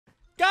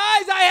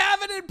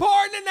have an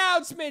important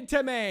announcement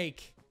to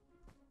make.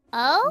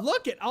 Oh?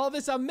 Look at all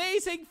this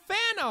amazing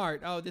fan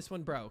art. Oh, this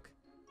one broke.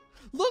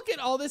 Look at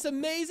all this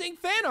amazing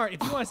fan art.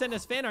 If you want to send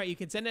us fan art, you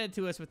can send it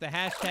to us with the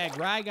hashtag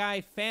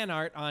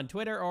ryguyfanart on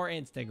Twitter or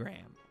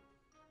Instagram.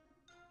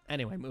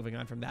 Anyway, moving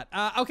on from that.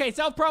 Okay,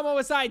 self-promo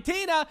aside,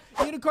 Tina,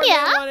 Unicorn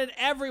Man wanted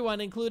everyone,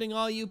 including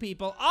all you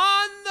people,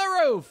 on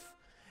the roof.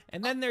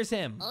 And then there's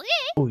him. Okay.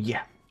 Oh,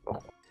 yeah. Oh.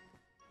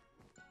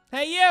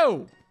 Hey,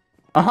 you.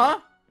 Uh-huh.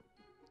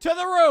 To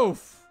the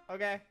roof.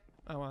 Okay.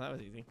 Oh, well, that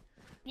was easy.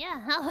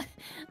 Yeah,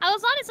 I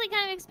was honestly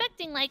kind of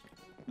expecting, like,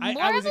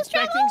 more I was of this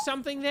expecting trouble?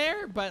 something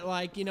there, but,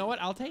 like, you know what?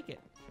 I'll take it.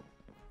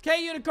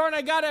 Okay, Unicorn,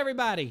 I got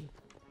everybody.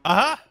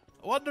 Uh-huh.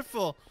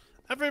 Wonderful.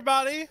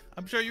 Everybody,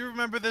 I'm sure you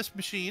remember this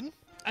machine.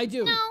 I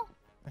do. No.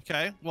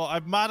 Okay, well,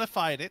 I've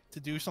modified it to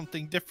do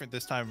something different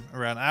this time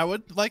around. I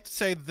would like to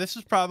say that this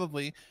is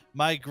probably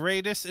my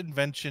greatest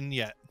invention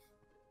yet.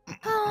 Oh,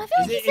 I feel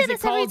like you say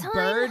this every time.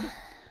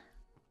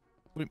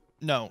 Bird?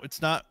 No,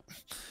 it's not.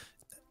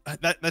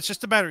 That's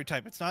just a battery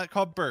type. It's not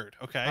called Bird,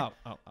 okay?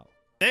 Oh.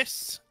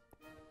 This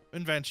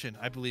invention,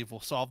 I believe,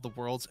 will solve the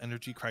world's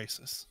energy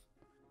crisis.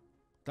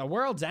 The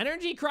world's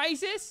energy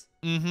crisis?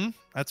 Mm-hmm.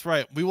 That's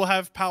right. We will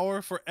have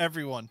power for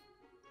everyone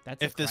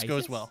if this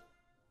goes well.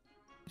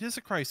 It is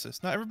a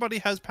crisis. Not everybody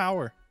has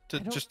power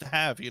to just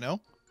have, you know?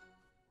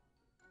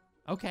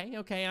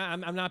 Okay.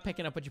 I'm not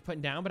picking up what you're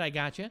putting down, but I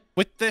got you.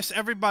 With this,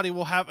 everybody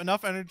will have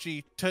enough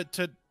energy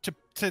to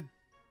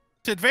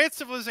advance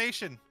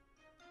civilization,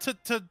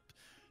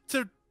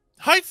 to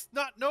heights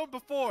not known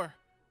before.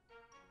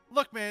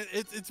 Look, man,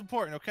 it's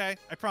important, okay?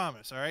 I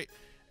promise, all right?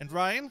 And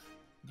Ryan,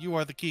 you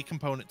are the key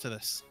component to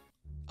this.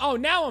 Oh,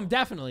 now I'm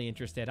definitely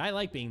interested. I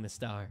like being the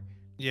star.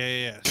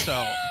 Yeah.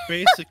 So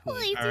basically,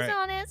 Please, all right. he's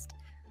honest.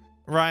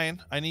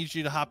 Ryan, I need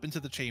you to hop into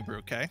the chamber,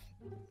 okay?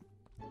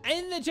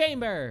 In the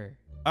chamber.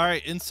 All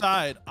right,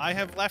 inside, I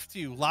have left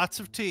you lots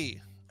of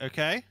tea,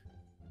 okay?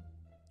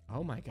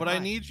 Oh my god. What I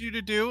need you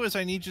to do is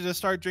I need you to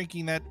start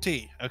drinking that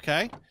tea,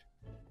 okay?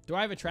 Do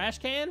I have a trash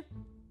can?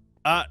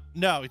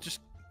 No, just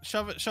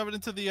shove it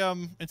into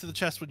the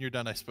chest when you're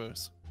done, I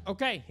suppose.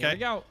 Okay, here we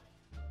go.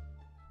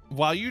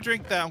 While you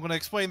drink that, I'm going to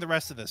explain the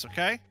rest of this,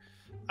 okay?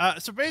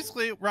 So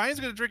basically, Ryan's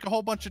going to drink a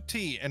whole bunch of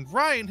tea, and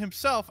Ryan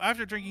himself,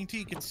 after drinking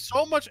tea, gets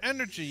so much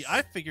energy,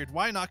 I figured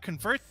why not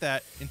convert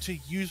that into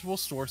usable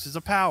sources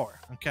of power,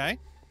 okay?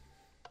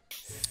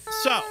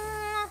 So,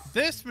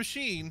 this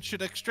machine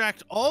should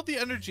extract all the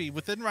energy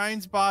within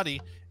Ryan's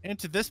body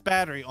into this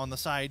battery on the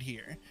side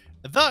here,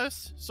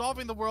 thus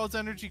solving the world's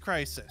energy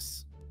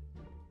crisis.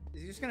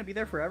 Is he just gonna be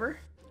there forever?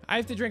 I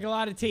have to drink a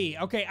lot of tea.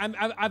 Okay,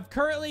 I've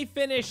currently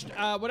finished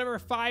whatever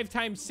 5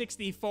 times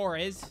 64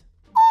 is.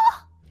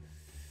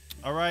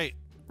 All right,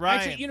 Ryan.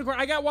 Actually, Unicorn,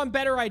 I got one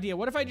better idea.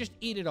 What if I just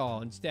eat it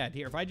all instead?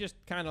 Here, if I just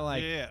kind of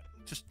like... Yeah,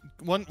 just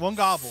one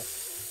gobble.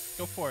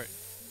 Go for it.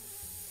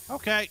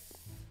 Okay,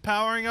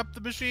 powering up the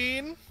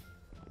machine.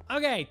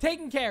 Okay,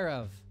 taken care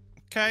of.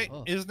 Okay,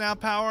 is now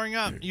powering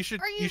up. You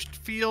should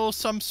feel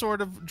some sort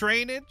of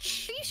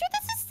drainage. Are you sure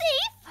this is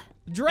safe?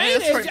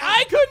 Drainage?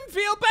 I couldn't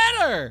feel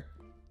better.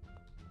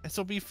 This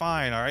will be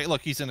fine. All right.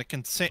 Look, he's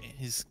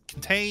he's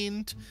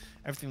contained.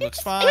 Everything looks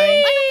fine. I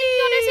don't think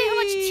you understand how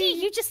much tea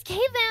you just gave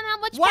them. How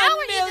much 1 power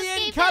you just million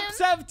gave cups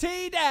them. of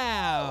tea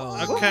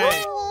down.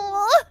 Okay.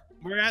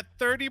 We're at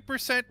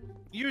 30%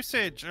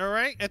 usage. All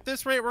right. At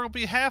this rate, we're gonna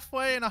be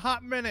halfway in a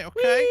hot minute.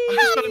 Okay. I'm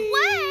just gonna...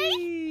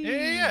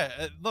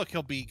 Yeah. Look,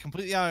 he'll be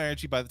completely out of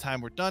energy by the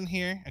time we're done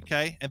here.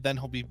 Okay. And then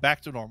he'll be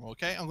back to normal.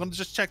 Okay. I'm gonna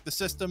just check the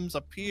systems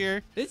up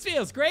here. This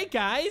feels great,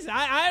 guys.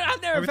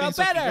 I've never felt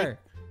looking better. good.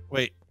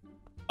 Wait.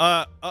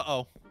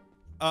 Uh-oh.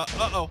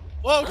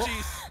 Whoa,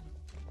 jeez.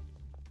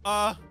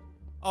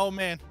 Oh,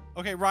 man.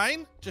 Okay,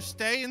 Ryan, just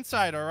stay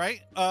inside, all right?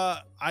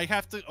 I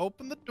have to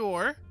open the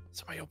door.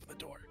 Somebody open the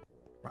door.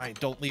 Ryan,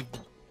 don't leave.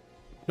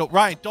 No,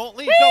 Ryan, don't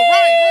leave. No,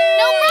 Ryan!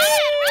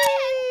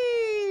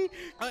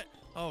 Ryan!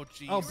 Oh,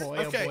 jeez. Oh, boy,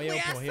 okay. oh,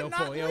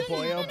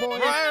 boy.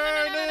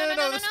 Ryan,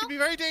 no, this could be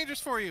very dangerous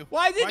for you.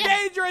 Why is it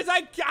dangerous?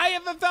 I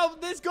haven't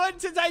felt this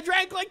good since I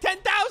drank like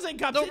 10,000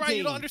 cups of tea. No, Ryan,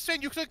 you don't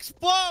understand. You could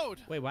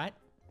explode. Wait, what?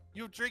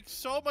 You drink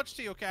so much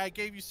tea, okay? I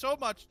gave you so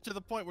much to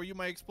the point where you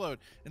might explode.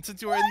 And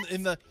since you were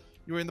in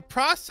the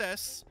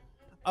process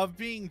of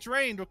being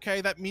drained, okay,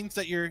 that means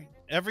that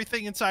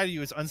everything inside of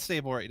you is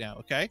unstable right now,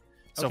 okay?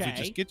 So if we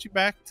just get you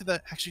back to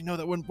the... Actually, no,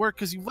 that wouldn't work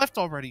because you left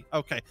already.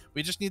 Okay,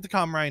 we just need to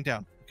calm Ryan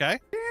down, okay?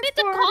 You need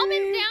to calm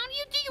him down?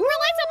 Do you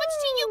realize how much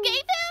tea you gave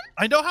him?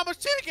 I know how much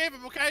tea I gave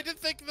him, okay? I didn't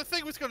think the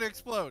thing was going to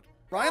explode.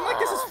 Ryan, like,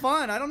 this is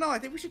fun. I don't know. I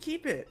think we should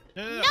keep it.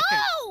 No!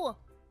 Okay.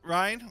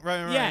 Ryan.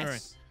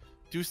 Yes.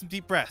 Do some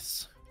deep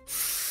breaths.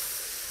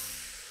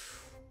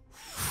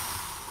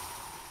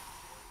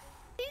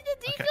 Do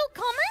you feel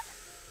calmer?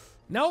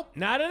 Nope,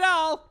 not at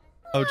all.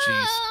 Oh,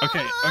 jeez.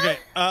 Okay.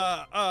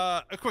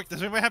 Quick,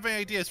 does anybody have any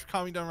ideas for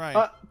calming down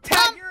Ryan?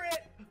 Tag, you're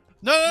it.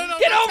 No.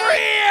 Get over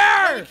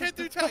here! You can't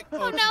do tag.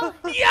 Oh, no.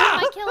 Yeah!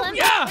 I might kill him.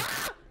 Yeah!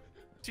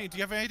 Gene, do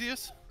you have any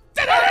ideas?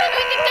 We can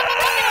dip a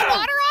bucket of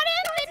water on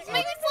him and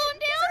maybe slow him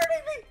down.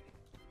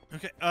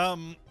 Okay,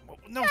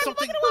 no,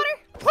 Bucket of water.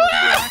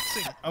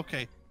 relaxing.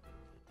 Okay.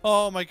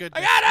 Oh my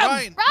goodness. I got him!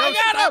 Ryan, I no,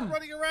 got stop him!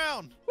 running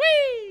around.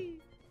 Whee!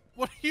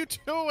 What are you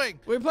doing?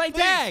 We're playing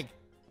Please. tag.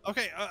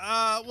 Okay,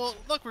 well,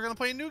 look, we're gonna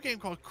play a new game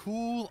called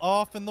Cool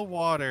Off in the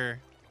Water.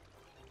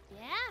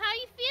 Yeah, how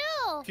you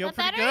feel? Feel That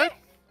pretty better?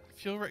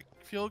 good?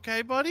 Feel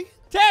okay, buddy?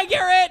 Tag,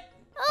 you're it.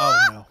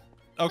 Oh no.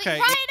 Okay. Wait,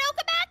 Ryan, oh,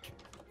 come back.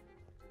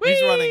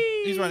 He's running.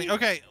 Whee! He's running.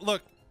 Okay,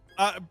 look.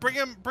 Bring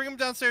him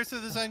downstairs to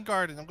the Zen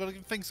Garden. I'm gonna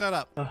get things set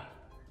up. Okay.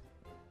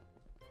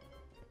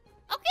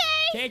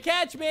 Can't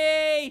catch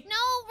me. No,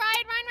 Ryan.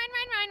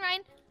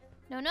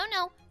 No.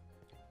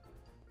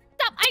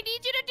 Stop. I need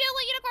you to do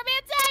what Unicorn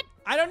Man said.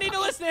 I don't need to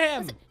listen to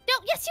him. No,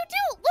 yes, you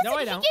do. Listen, No, I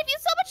he don't. gave you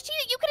so much tea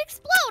that you could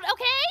explode,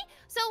 okay?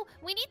 So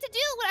we need to do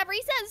whatever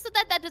he says so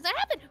that doesn't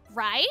happen,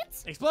 right?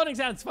 Exploding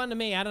sounds fun to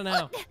me. I don't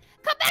know.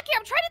 Come back here.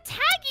 I'm trying to tag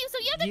you, so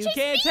you have to You chase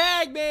can't me.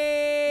 tag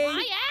me.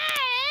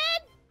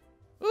 Ryan.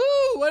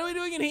 Ooh, what are we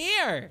doing in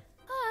here?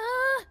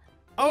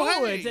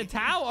 Oh, Ooh, hey. it's a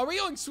towel. Are we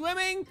going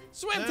swimming?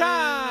 Swim No,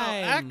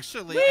 time.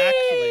 Actually,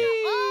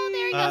 Oh,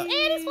 there he goes. And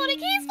he's floating.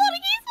 He's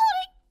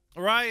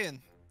floating.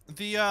 Ryan,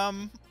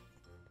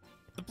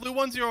 the blue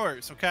one's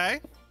yours, okay?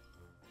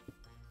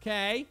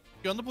 Okay.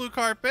 Go on the blue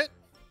carpet.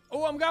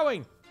 Oh, I'm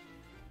going.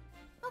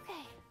 Okay.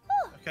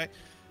 Whew. Okay.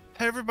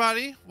 Hey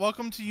everybody,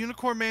 welcome to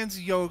Unicorn Man's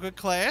yoga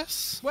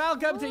class.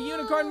 Welcome to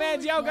Unicorn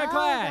Man's yoga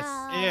class.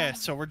 Yeah,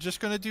 so we're just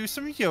gonna do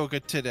some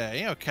yoga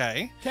today,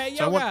 okay? Okay,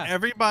 So I want yoga.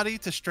 everybody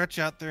to stretch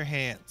out their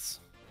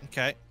hands.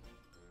 Okay.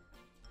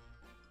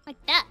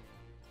 Like that.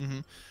 Mm-hmm.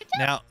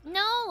 Now,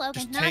 No, Logan,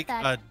 just not take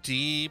that. a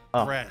deep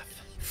breath.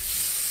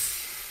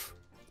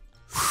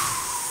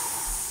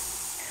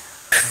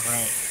 All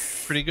right.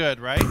 Pretty good,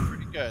 right?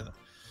 Pretty good.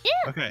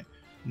 Yeah. Okay.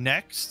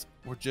 Next,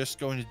 we're just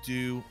going to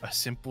do a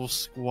simple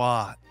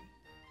squat.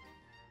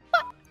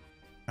 All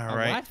A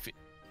right. what?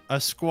 A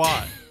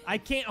squat. I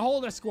can't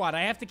hold a squat.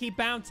 I have to keep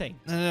bouncing.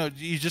 No,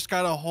 you just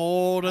gotta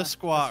hold a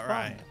squat, that's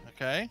fine. right?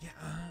 Okay. Yeah,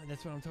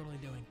 that's what I'm totally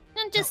doing.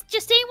 No, just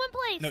stay in one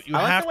place. No, you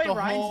I like have the way to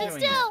Ryan's hold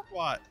doing the it.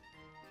 squat.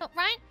 Oh,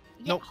 Ryan?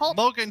 Yeah, No, hold.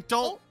 Logan,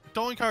 don't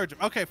encourage him.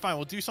 Okay, fine.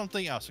 We'll do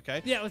something else.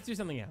 Okay. Yeah, let's do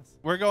something else.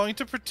 We're going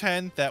to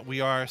pretend that we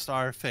are a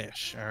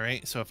starfish. All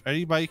right. So if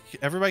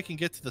everybody can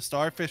get to the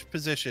starfish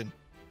position.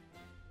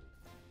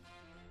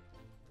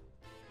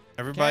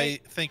 Everybody,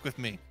 think with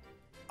me.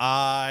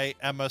 I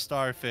am a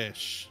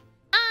starfish.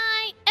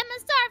 I am a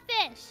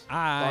starfish.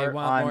 I Or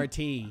want I'm- more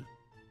tea.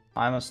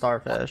 I'm a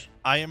starfish.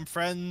 I am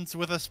friends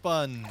with a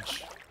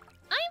sponge.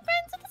 I'm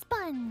friends with a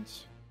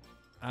sponge.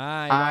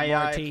 I want more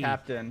Aye, tea.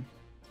 Captain.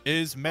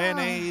 Is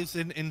mayonnaise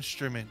an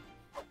instrument?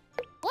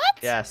 What?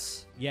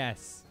 Yes.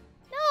 Yes.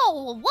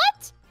 No,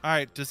 what? All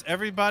right. Does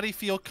everybody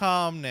feel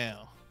calm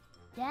now?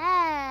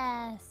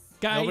 Yes.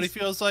 Guys, Nobody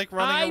feels like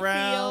running I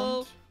around.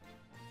 feel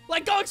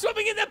like going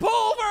swimming in the pool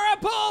for a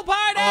pool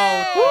party.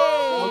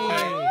 Oh,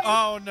 okay.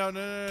 Oh no.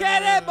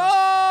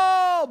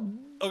 Cannonball!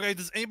 Okay,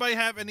 does anybody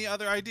have any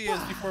other ideas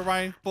before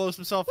Ryan blows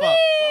himself up? Why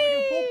don't we do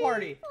a pool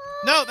party?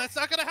 No, that's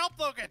not gonna help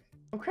Logan.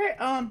 Okay,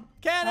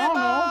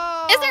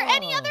 Cannonball! Is there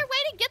any other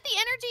way to get the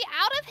energy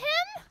out of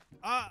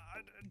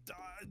him?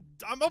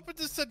 I'm open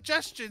to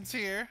suggestions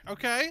here.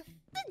 Okay.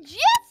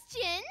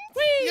 Suggestions?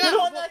 Yeah. You're the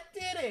one that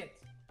did it.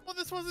 Well,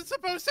 this wasn't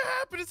supposed to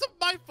happen. It's not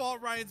my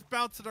fault. Ryan's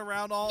bouncing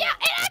around all. Yeah,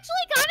 it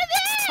actually kind of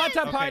is. Hot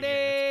tub Okay, party! yeah,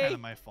 it's kind of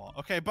my fault.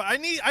 Okay, but I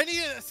need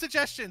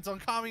suggestions on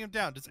calming him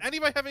down. Does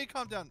anybody have any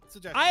calm down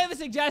suggestions? I have a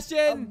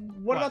suggestion.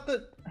 What What? about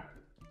the?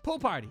 Pool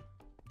party.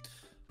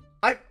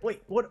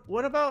 Wait.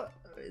 What about?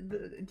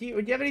 Do you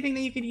have anything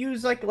that you could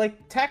use like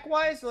tech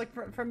wise, like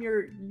from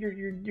your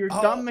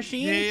dumb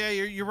machine? Yeah,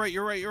 you're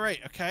right.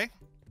 Okay.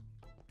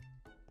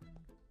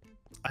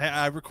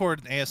 I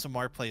recorded an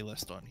ASMR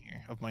playlist on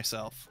here of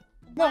myself.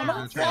 No, Wow,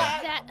 not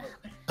that.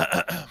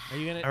 Are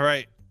you gonna? All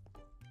right.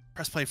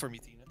 Press play for me,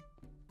 Tina.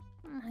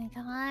 Oh my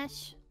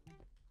gosh.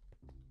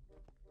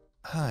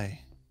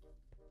 Hi.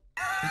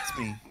 It's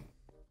me.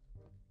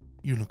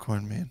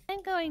 Unicorn Man.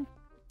 I'm going.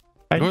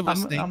 You're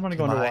listening I'm gonna to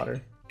go into my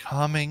water.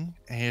 calming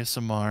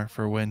ASMR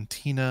for when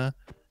Tina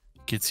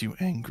gets you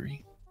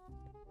angry.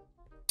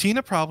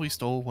 Tina probably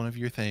stole one of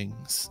your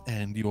things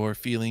and you're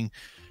feeling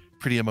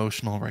pretty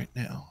emotional right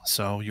now.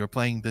 So you're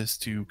playing this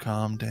to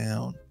calm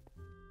down.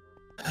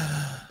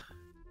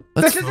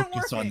 Let's This isn't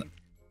focus on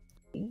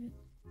working.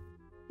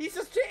 He's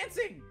just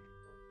chancing.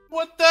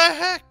 what the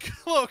heck,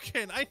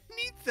 Logan? I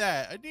need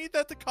that. I need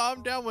that to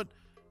calm down. When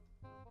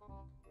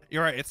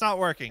you're right, it's not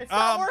working. It's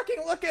not working.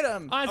 Look at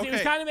him. Honestly, it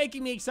was Okay. kind of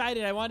making me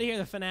excited. I wanted to hear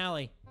the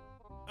finale.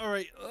 All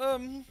right.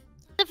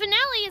 The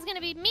finale is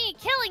gonna be me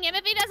killing him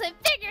if he doesn't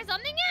figure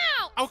something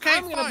out. Okay,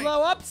 I'm gonna fine.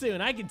 blow up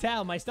soon. I can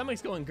tell. My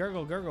stomach's going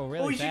gurgle, gurgle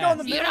really Oh, you should fast.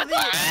 go in the middle of the.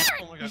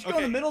 Oh my You God. should go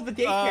in the middle of the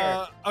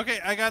daycare. Okay,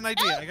 I got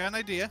an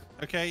idea.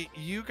 Okay,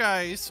 you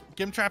guys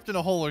get him trapped in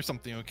a hole or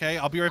something. Okay,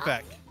 I'll be right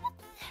back.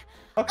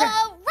 Okay.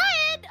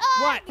 Ryan.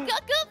 What? Go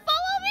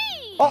follow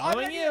me. Oh,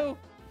 Following you.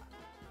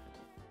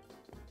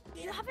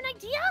 Do you have an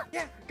idea?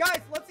 Yeah,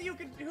 guys, let's see who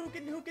can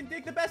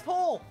dig the best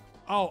hole.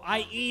 Oh,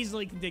 I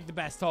easily can dig the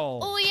best hole.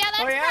 Oh yeah,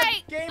 that's yeah?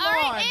 right. Game All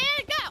right, on.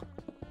 and go.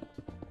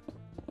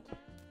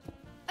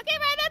 Okay,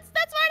 Ryan, that's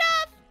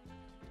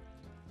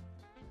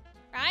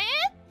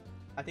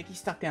think he's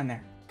stuck down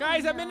there.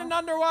 Guys, I'm in an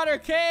underwater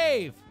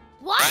cave.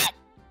 What?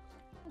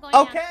 I'm going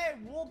down. Okay,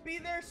 we'll be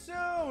there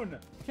soon.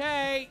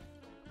 Okay.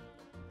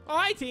 Oh,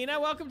 hi, Tina.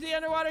 Welcome to the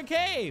underwater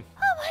cave.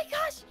 Oh my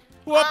gosh.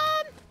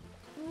 What?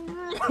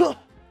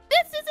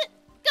 This isn't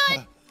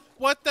good.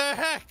 What the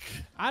heck?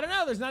 I don't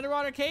know. There's an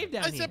underwater cave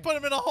down I here. said put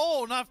him in a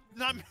hole, not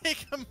make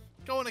him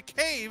go in a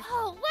cave.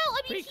 Oh, well,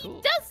 I mean, Pretty cool.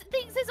 he does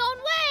things his own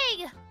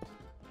way.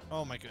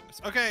 Oh my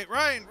goodness. Okay,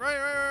 Ryan.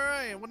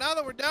 Well, now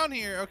that we're down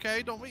here,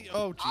 okay, don't we?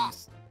 Oh,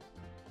 jeez.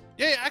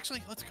 Yeah,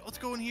 actually, let's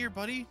go in here,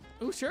 buddy.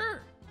 Oh,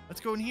 sure.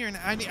 Let's go in here, and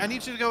I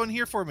need you to go in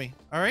here for me.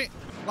 All right?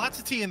 Lots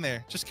of tea in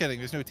there. Just kidding.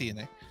 There's no tea in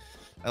there.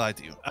 I lied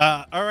to you.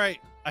 All right.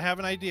 I have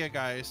an idea,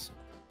 guys.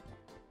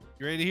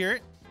 You ready to hear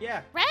it?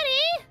 Yeah. Ready?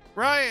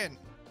 Ryan,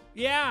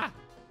 Yeah.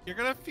 you're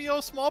gonna feel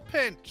a small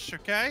pinch,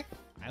 okay?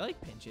 I like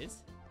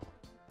pinches.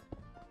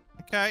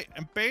 Okay,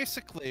 and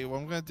basically what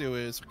I'm gonna do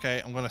is,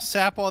 okay, I'm gonna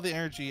sap all the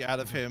energy out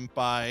of him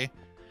by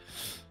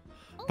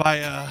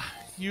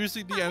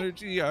using the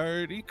energy I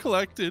already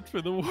collected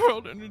for the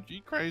world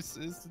energy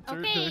crisis.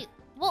 Okay,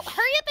 well,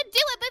 hurry up and do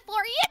it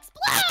before he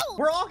explodes.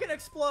 We're all gonna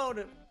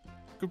explode.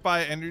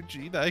 Goodbye,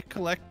 energy that I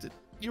collected.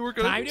 You were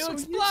gonna Time be to so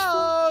useful.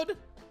 explode.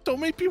 So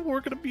many people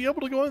were gonna be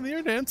able to go on the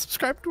internet and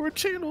subscribe to our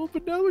channel,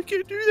 but now we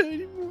can't do that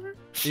anymore.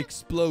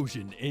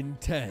 Explosion in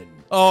 10,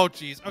 Oh,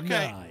 jeez.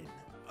 Okay, 9,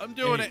 I'm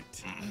doing 8,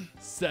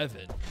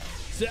 7.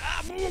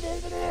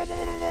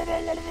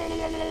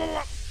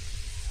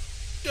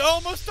 You're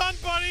almost done,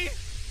 buddy.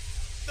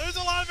 There's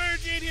a lot of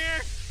energy in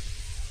here.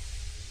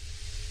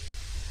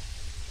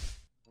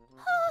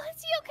 Oh,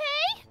 is he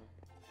okay?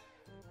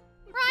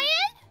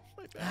 Ryan?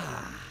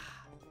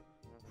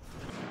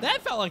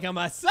 That felt like a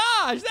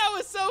massage. That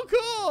was so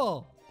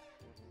cool.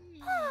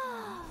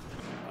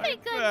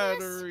 Thank goodness.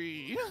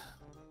 Battery.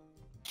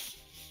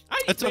 I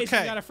just It's basically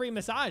okay. got a free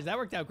massage. That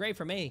worked out great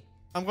for me.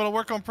 I'm gonna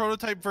work on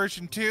prototype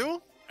version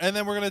 2, and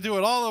then we're gonna do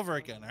it all over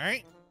again. All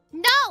right?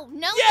 No, no,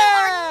 you are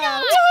Yeah!